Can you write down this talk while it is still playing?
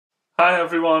Hi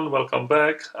everyone, welcome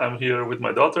back. I'm here with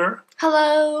my daughter.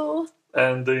 Hello.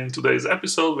 And in today's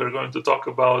episode, we're going to talk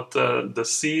about the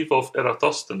sieve of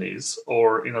Eratosthenes,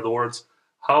 or in other words,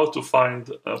 how to find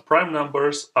prime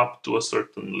numbers up to a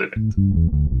certain limit.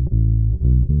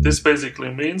 This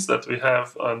basically means that we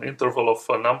have an interval of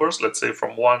numbers, let's say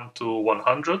from 1 to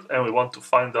 100, and we want to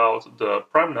find out the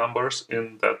prime numbers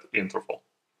in that interval.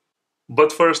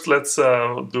 But first, let's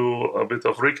do a bit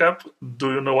of recap.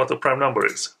 Do you know what a prime number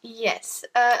is? Yes,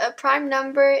 a prime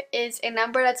number is a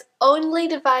number that's only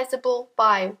divisible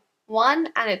by 1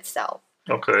 and itself.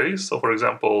 Okay, so for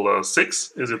example,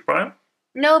 6, is it prime?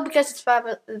 No, because it's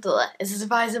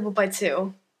divisible by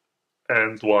 2.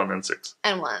 And 1 and 6.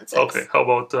 And 1 and 6. Okay, how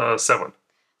about 7?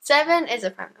 7 is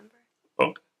a prime number.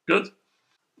 Okay, good.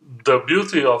 The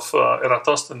beauty of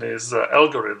Eratosthenes'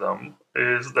 algorithm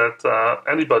is that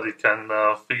anybody can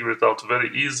figure it out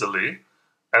very easily.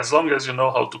 As long as you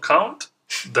know how to count,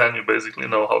 then you basically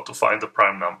know how to find the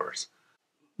prime numbers.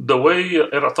 The way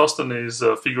Eratosthenes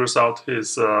figures out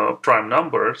his prime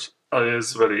numbers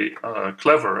is very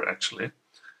clever, actually.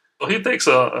 So he takes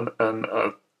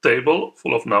a table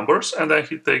full of numbers, and then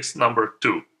he takes number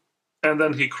 2. And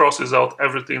then he crosses out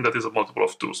everything that is a multiple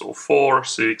of 2. So 4,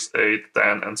 6, 8,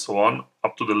 10, and so on,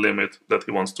 up to the limit that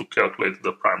he wants to calculate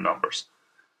the prime numbers.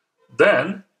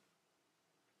 Then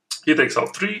he takes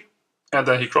out 3, and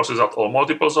then he crosses out all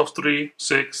multiples of 3,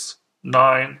 6,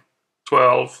 9,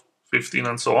 12, 15,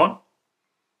 and so on.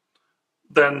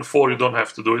 Then 4, you don't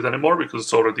have to do it anymore because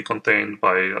it's already contained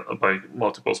by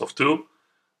multiples of 2.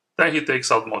 Then he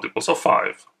takes out multiples of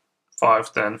 5,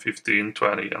 5, 10, 15,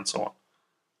 20, and so on.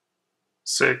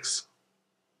 6,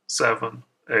 7,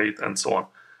 8, and so on.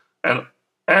 And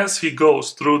as he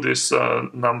goes through this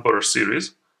number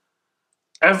series,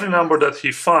 every number that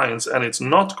he finds and it's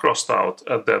not crossed out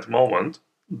at that moment,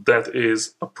 that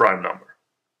is a prime number.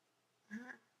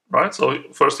 Right? So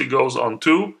first he goes on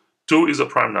 2. 2 is a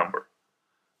prime number.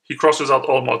 He crosses out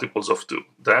all multiples of 2.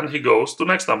 Then he goes to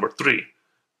next number, 3.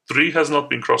 3 has not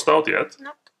been crossed out yet.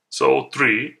 Nope. So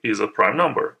 3 is a prime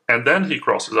number. And then he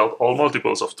crosses out all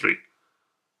multiples of 3.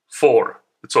 4,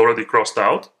 it's already crossed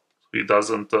out. He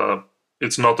doesn't,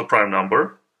 it's not a prime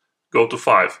number. Go to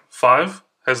 5. 5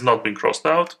 has not been crossed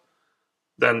out.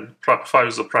 Then 5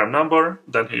 is a prime number.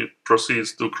 Then he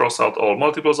proceeds to cross out all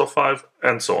multiples of 5,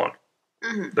 and so on.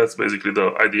 That's basically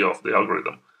the idea of the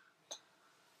algorithm.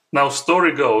 Now,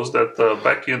 story goes that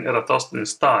back in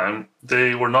Eratosthenes' time,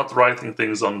 they were not writing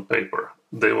things on paper.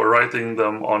 They were writing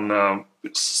them on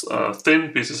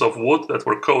thin pieces of wood that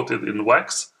were coated in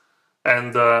wax.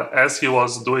 And as he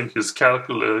was doing his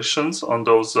calculations on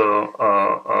those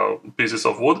pieces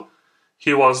of wood,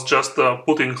 he was just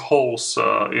putting holes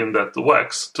in that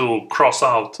wax to cross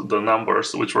out the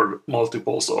numbers, which were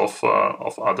multiples of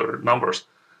other numbers.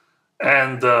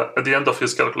 And at the end of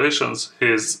his calculations,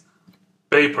 his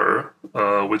paper,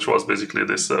 which was basically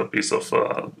this piece of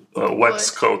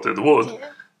wax-coated wood,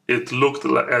 it looked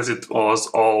as it was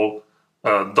all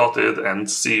dotted and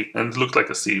looked like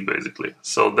a C, basically.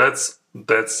 So that's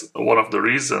one of the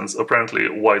reasons, apparently,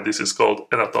 why this is called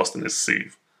Eratosthenes'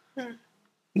 sieve.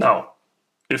 Now,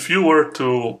 if you were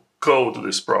to code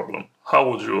this problem, how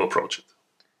would you approach it?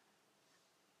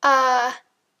 I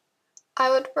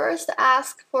would first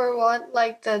ask for what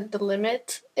the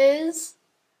limit is.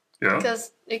 Yeah.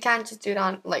 Because you can't just do it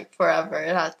on forever.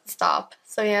 It has to stop.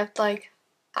 So you have to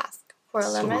ask for a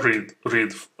limit.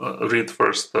 Read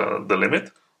first the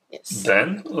limit. Yes.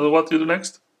 Then what do you do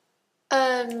next?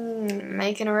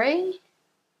 Make an array.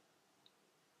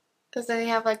 Because then you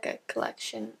have a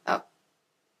collection of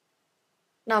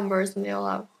numbers and they'll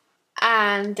have.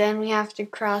 And then we have to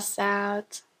cross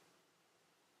out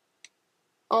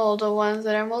all the ones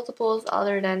that are multiples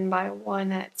other than by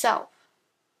 1 itself.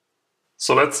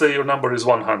 So let's say your number is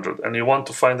 100 and you want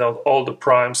to find out all the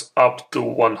primes up to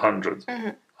 100.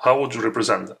 How would you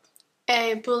represent that?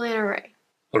 A Boolean array.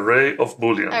 Array of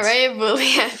Booleans. Array of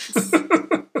Booleans.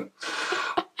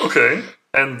 Okay,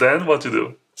 and then what you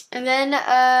do? And then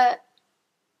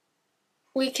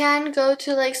we can go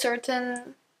to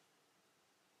certain.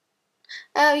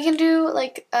 We can do we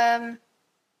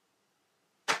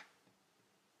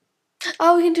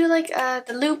can do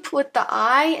the loop with the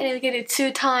I, and we can do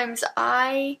 2 times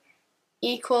I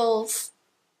equals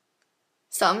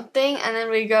something, and then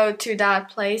we go to that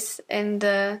place in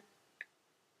the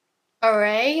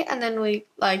array, and then we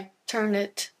turn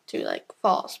it to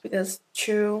false, because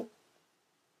true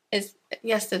is,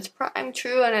 yes, it's prime,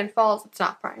 true, and then false, it's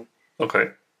not prime.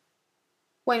 Okay.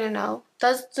 Wait, no.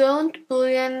 Don't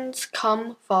Booleans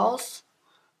come false?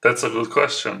 That's a good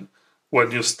question.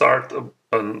 When you start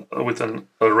with an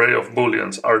array of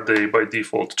booleans, are they by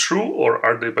default true or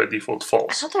are they by default I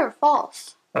false? thought they were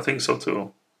false. I think so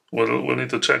too. We'll need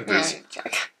to check Yeah, this. I need to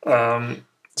check.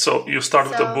 So you start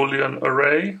with a boolean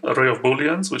array of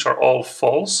booleans, which are all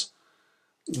false.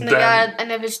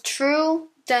 And if it's true,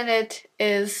 then it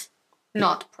is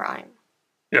not prime.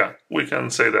 Yeah, we can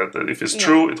say that if it's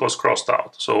true, it was crossed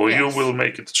out. So you will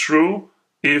make it true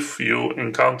if you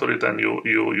encounter it and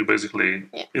you basically,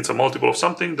 it's a multiple of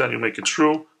something, then you make it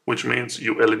true, which means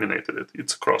you eliminated it.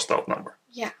 It's a crossed out number.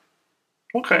 Yeah.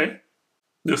 Okay.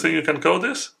 Do you think you can code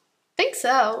this? I think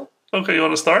so. Okay, you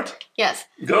want to start? Yes.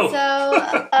 Go. So,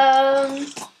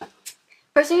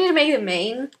 first you need to make the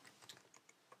main.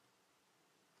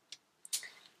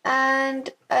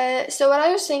 And so what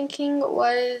I was thinking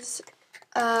was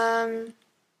to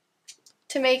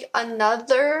make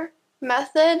another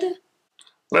method.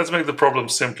 Let's make the problem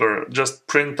simpler. Just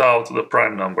print out the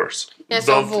prime numbers. Yeah,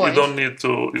 you don't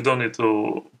need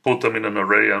to put them in an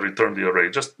array and return the array.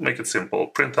 Just make it simple.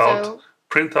 Print out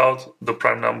the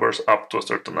prime numbers up to a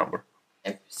certain number.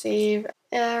 Sieve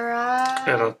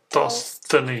Eratosthenes.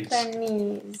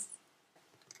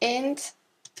 Int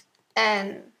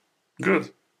n.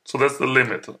 Good. So that's the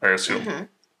limit, I assume. Mm-hmm.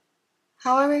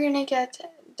 How are we gonna get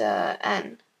the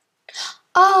n?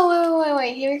 Oh,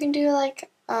 wait. Here we can do like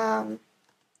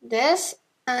this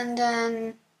and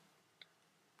then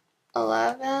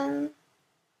 11.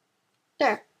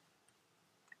 There.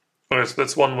 Okay, so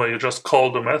that's one way. You just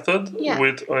call the method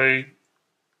with a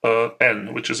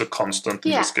n, which is a constant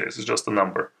in this case. It's just a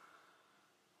number.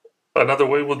 Another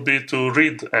way would be to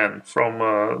read n from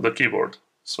the keyboard.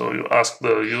 So you ask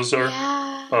the user,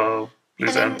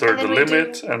 please enter the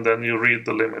limit, and then you read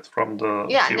the limit from the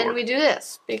keyboard. And then we do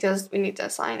this, because we need to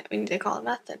assign it. We need to call a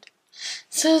method.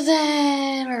 So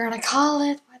then we're going to call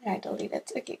it... Why did I delete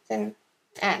it? Okay, then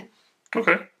n.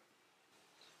 Okay.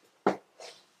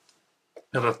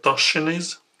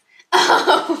 Eratosthenes.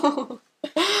 Oh!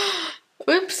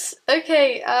 Oops.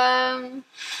 Okay,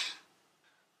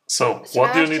 So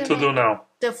what do you need to do now?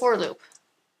 The for loop.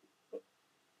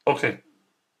 Okay.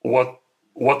 What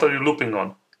are you looping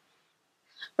on?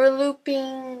 We're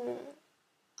looping...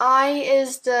 I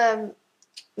is the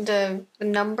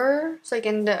number, it's like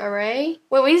in the array.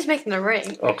 Well, we just make an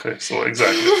array. Okay, so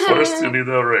exactly. First you need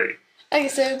an array. Okay,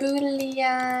 so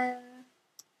boolean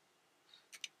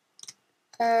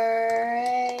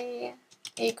array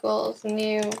equals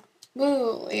new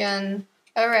boolean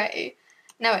array.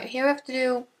 Now wait, here we have to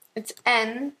do, it's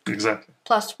n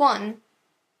plus 1.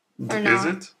 Or not. Is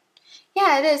it?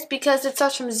 Yeah, it is, because it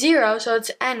starts from 0, so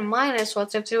it's n minus 1,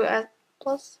 so you have to do at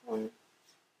plus 1.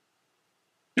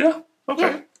 Yeah,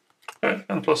 okay. Okay,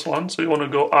 n plus 1, so you want to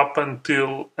go up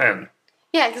until n.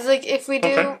 Yeah, because like if we do...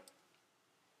 Okay.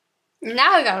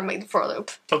 Now we gotta make the for loop.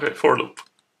 Okay, for loop.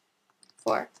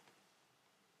 For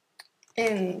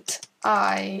int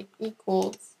I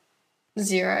equals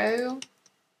 0.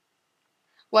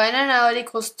 Well, no, it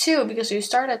equals 2, because we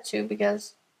start at 2,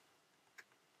 because...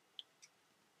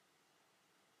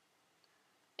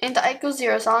 int I equals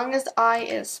 0, as long as I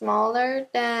is smaller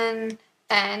than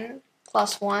n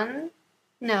plus 1.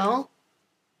 No,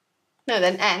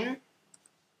 then n.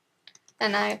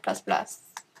 And I plus plus.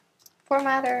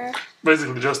 Formatter.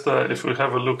 Basically, just if we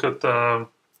have a look at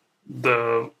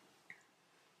the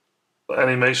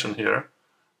animation here,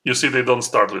 you see they don't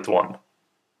start with 1.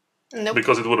 Nope.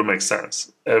 Because it wouldn't make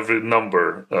sense. Every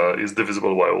number is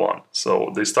divisible by 1.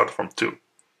 So they start from 2.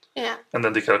 Yeah. And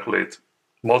then they calculate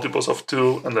multiples of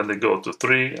 2, and then they go to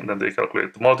 3, and then they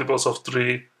calculate multiples of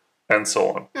 3, and so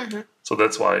on. Mm-hmm. So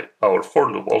that's why our for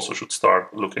loop also should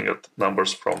start looking at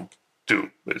numbers from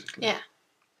 2, basically. Yeah.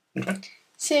 Okay.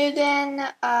 So then,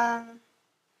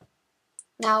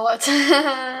 now what?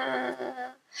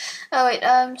 Oh wait,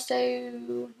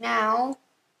 so now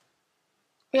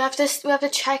we have to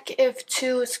check if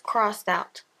 2 is crossed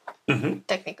out. Mm-hmm.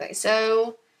 Technically.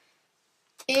 So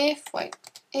if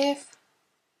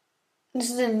this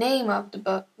is the name of the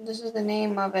book, this is the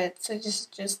name of it, so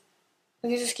just we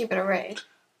can just keep it array.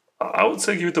 I would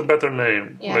say give it a better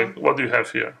name. Yeah. Like, what do you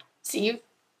have here? Sieve.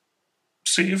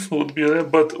 Sieve would be there,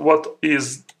 but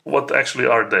what actually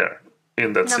are there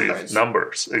in that numbers. Sieve?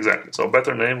 Numbers, exactly. So a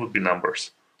better name would be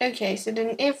numbers. Okay, so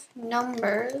then if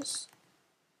numbers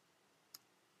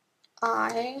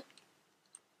I...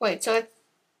 Wait, so if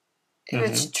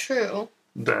it's true...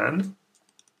 Then...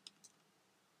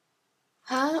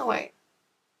 Huh? Wait.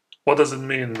 What does it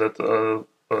mean that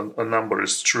a number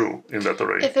is true in that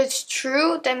array? If it's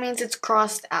true, that means it's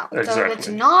crossed out. Exactly. So if it's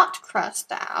not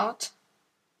crossed out...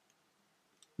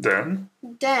 Then...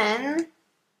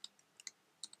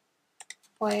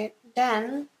 Wait,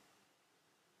 then...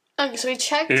 Okay, so we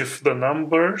checked. If the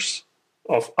numbers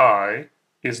of I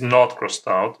is not crossed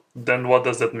out, then what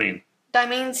does that mean? That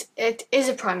means it is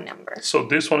a prime number. So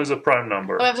this one is a prime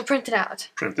number. We have to print it out.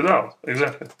 Print it out,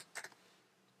 exactly.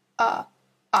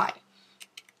 I.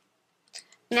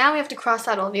 Now we have to cross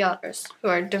out all the others who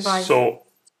are divided. So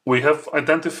we have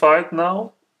identified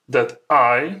now that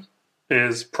I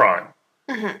is prime.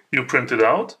 You print it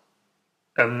out,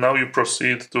 and now you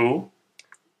proceed to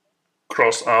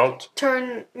cross out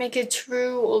make it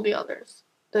true all the others.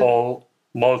 all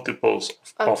multiples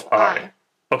of I.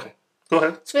 Okay, go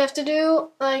ahead. So we have to do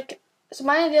so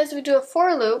my idea is we do a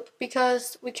for loop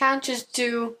because we can't just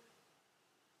do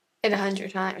it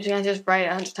 100 times. You can't just write it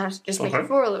 100 times to just make a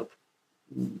for loop.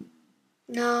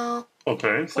 No.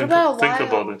 Okay, think about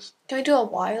this. Can we do a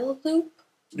while loop?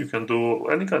 You can do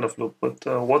any kind of loop, but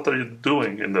what are you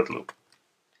doing in that loop?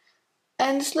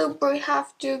 And this loop we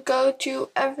have to go to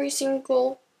every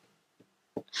single...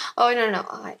 Oh, no,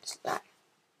 I just that.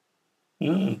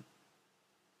 Yeah,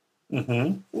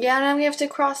 now we have to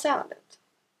cross out it.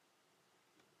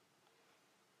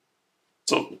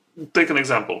 So, take an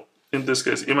example. In this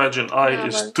case, imagine I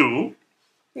is 2.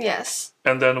 Yes.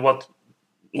 And then what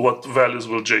values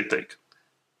will j take?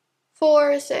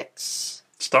 4, 6.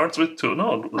 Starts with 2.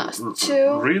 No,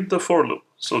 2. Read the for loop.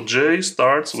 So j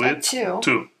starts with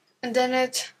 2. And then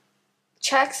it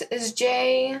checks is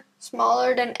j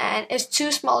smaller than n. Is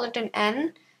 2 smaller than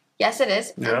n? Yes, it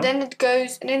is. Yeah. And then it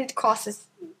goes, and then it crosses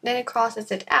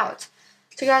it out.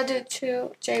 So you gotta do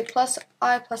 2j plus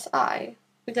I,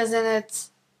 because then it's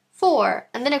 4,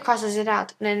 and then it crosses it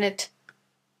out, and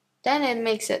then it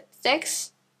makes it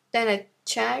 6. Then it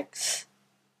checks,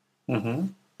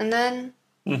 and then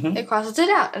it crosses it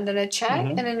out, and then it checks,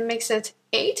 and then it makes it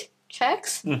 8.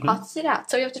 Checks, crosses it out.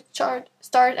 So you have to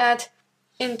start at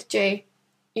int j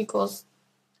equals.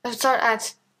 Start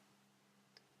at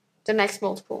the next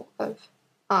multiple of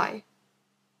I.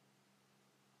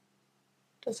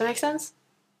 Does that make sense?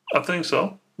 I think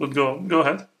so. But go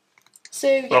ahead. So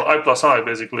yeah. Well, I plus I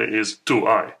basically is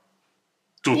 2I.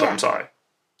 2 times I.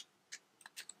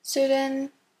 So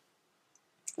then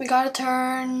we gotta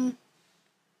turn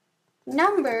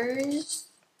numbers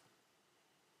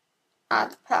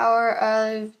at the power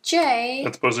of j.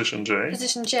 At position j.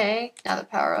 Position j. Now the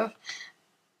power of.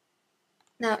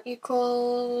 Now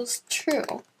equals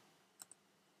true.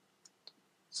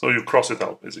 So you cross it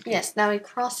out basically. Yes. Now we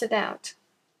cross it out.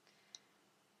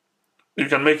 You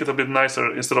can make it a bit nicer.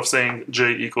 Instead of saying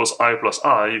j equals I plus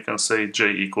I, you can say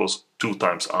j equals 2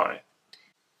 times I.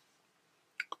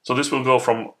 So this will go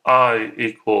from I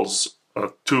equals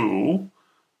 2.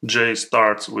 J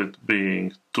starts with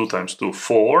being 2 times 2,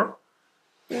 4.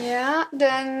 Yeah,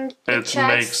 then it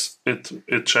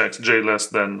checks j less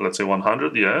than, let's say,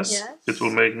 100, yes. It will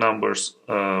make numbers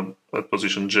at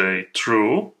position j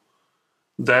true.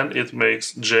 Then it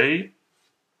makes j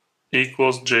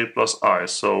equals j plus I.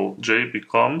 So j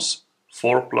becomes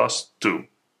 4 plus 2.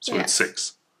 So it's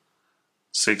 6.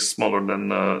 6 smaller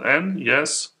than n,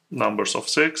 yes. Numbers of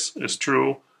 6 is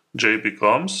true. J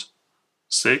becomes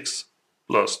 6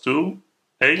 plus 2,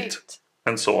 8.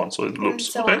 And so on. So it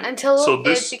loops. So on, until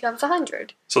it becomes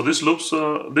 100. So this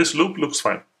loop looks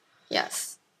fine.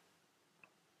 Yes.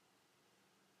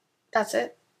 That's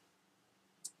it.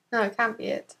 No, it can't be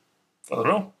it. I don't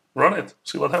know. Run it.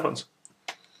 See what happens.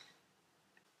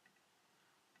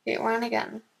 Okay, run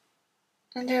again.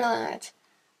 Enter limit.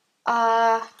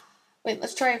 Wait,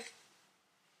 let's try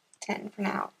 10 for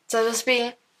now. So this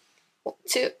will be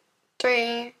 2,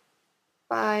 3,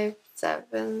 5,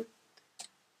 7.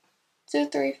 2,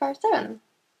 3, 5, 7.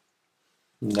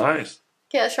 Nice.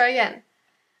 Okay, let's try again.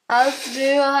 Let's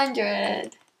do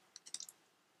 100.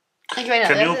 Okay, wait,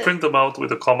 Can you print them out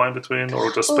with a comma in between or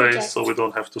with a space so we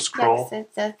don't have to scroll? Yes,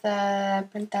 it says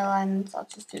print the lines. I'll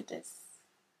just do this.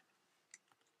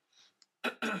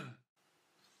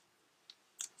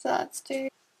 So let's do.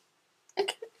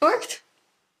 Okay, it worked.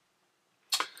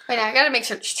 Wait, now I gotta make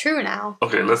sure it's true now.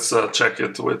 Okay, let's check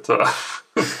it with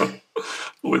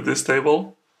with this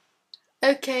table.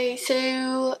 Okay,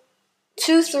 so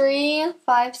 2, 3,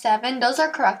 5, 7. Those are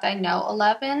correct, I know.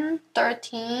 11,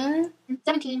 13,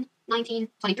 17, 19,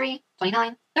 23,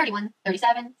 29, 31,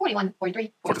 37, 41,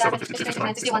 43, 47, 56,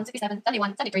 59, 61, 67,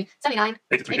 71, 73, 79,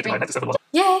 83, 89, 97.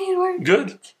 Yay, it worked.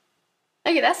 Good.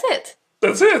 Okay, that's it.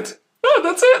 That's it. Oh,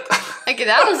 that's it. Okay,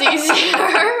 that was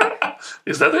easier.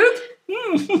 Is that it?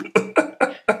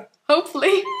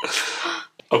 Hopefully.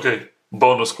 Okay,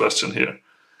 bonus question here.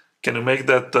 Can you make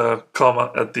that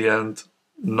comma at the end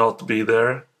not be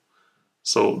there?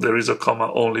 So there is a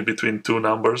comma only between two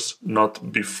numbers,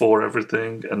 not before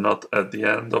everything and not at the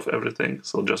end of everything.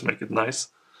 So just make it nice.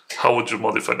 How would you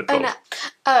modify the Oh, code? no.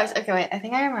 Oh, okay, wait. I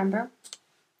think I remember.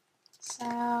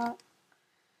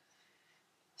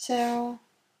 So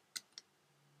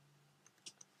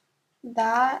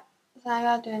that, so I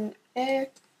gotta do an if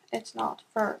it's not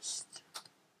first.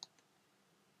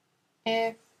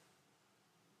 If,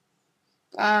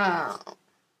 so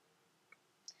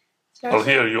Well,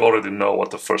 here you already know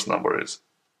what the first number is.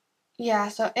 yeah,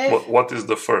 so if What is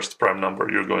the first prime number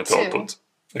you're going to 2. output?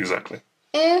 Exactly.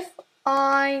 If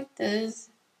I does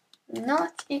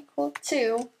not equal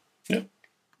 2, Yeah.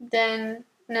 then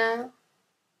no,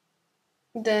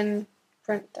 then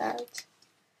print out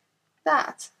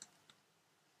that,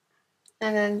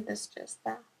 and then it's just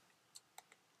that.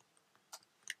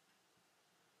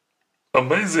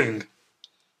 Amazing.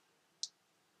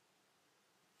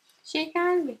 She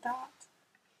can be taught.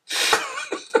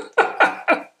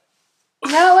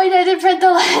 No, wait, I did print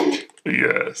the line.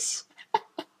 Yes.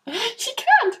 She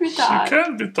can't be taught. She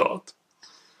can be taught.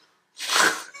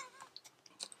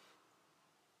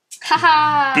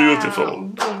 Haha. Beautiful.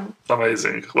 Boom.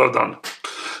 Amazing. Well done.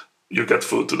 You get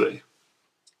food today.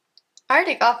 I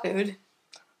already got food.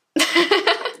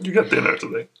 You get dinner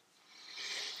today.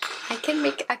 I can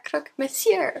make a croque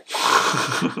monsieur.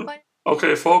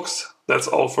 Okay, folks, that's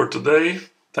all for today.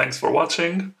 Thanks for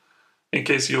watching. In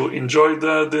case you enjoyed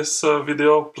this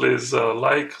video, please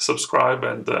like, subscribe,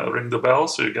 and ring the bell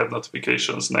so you get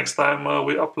notifications next time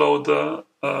we upload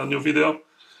a new video.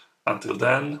 Until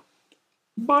then,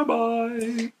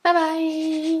 bye-bye.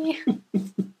 Bye-bye.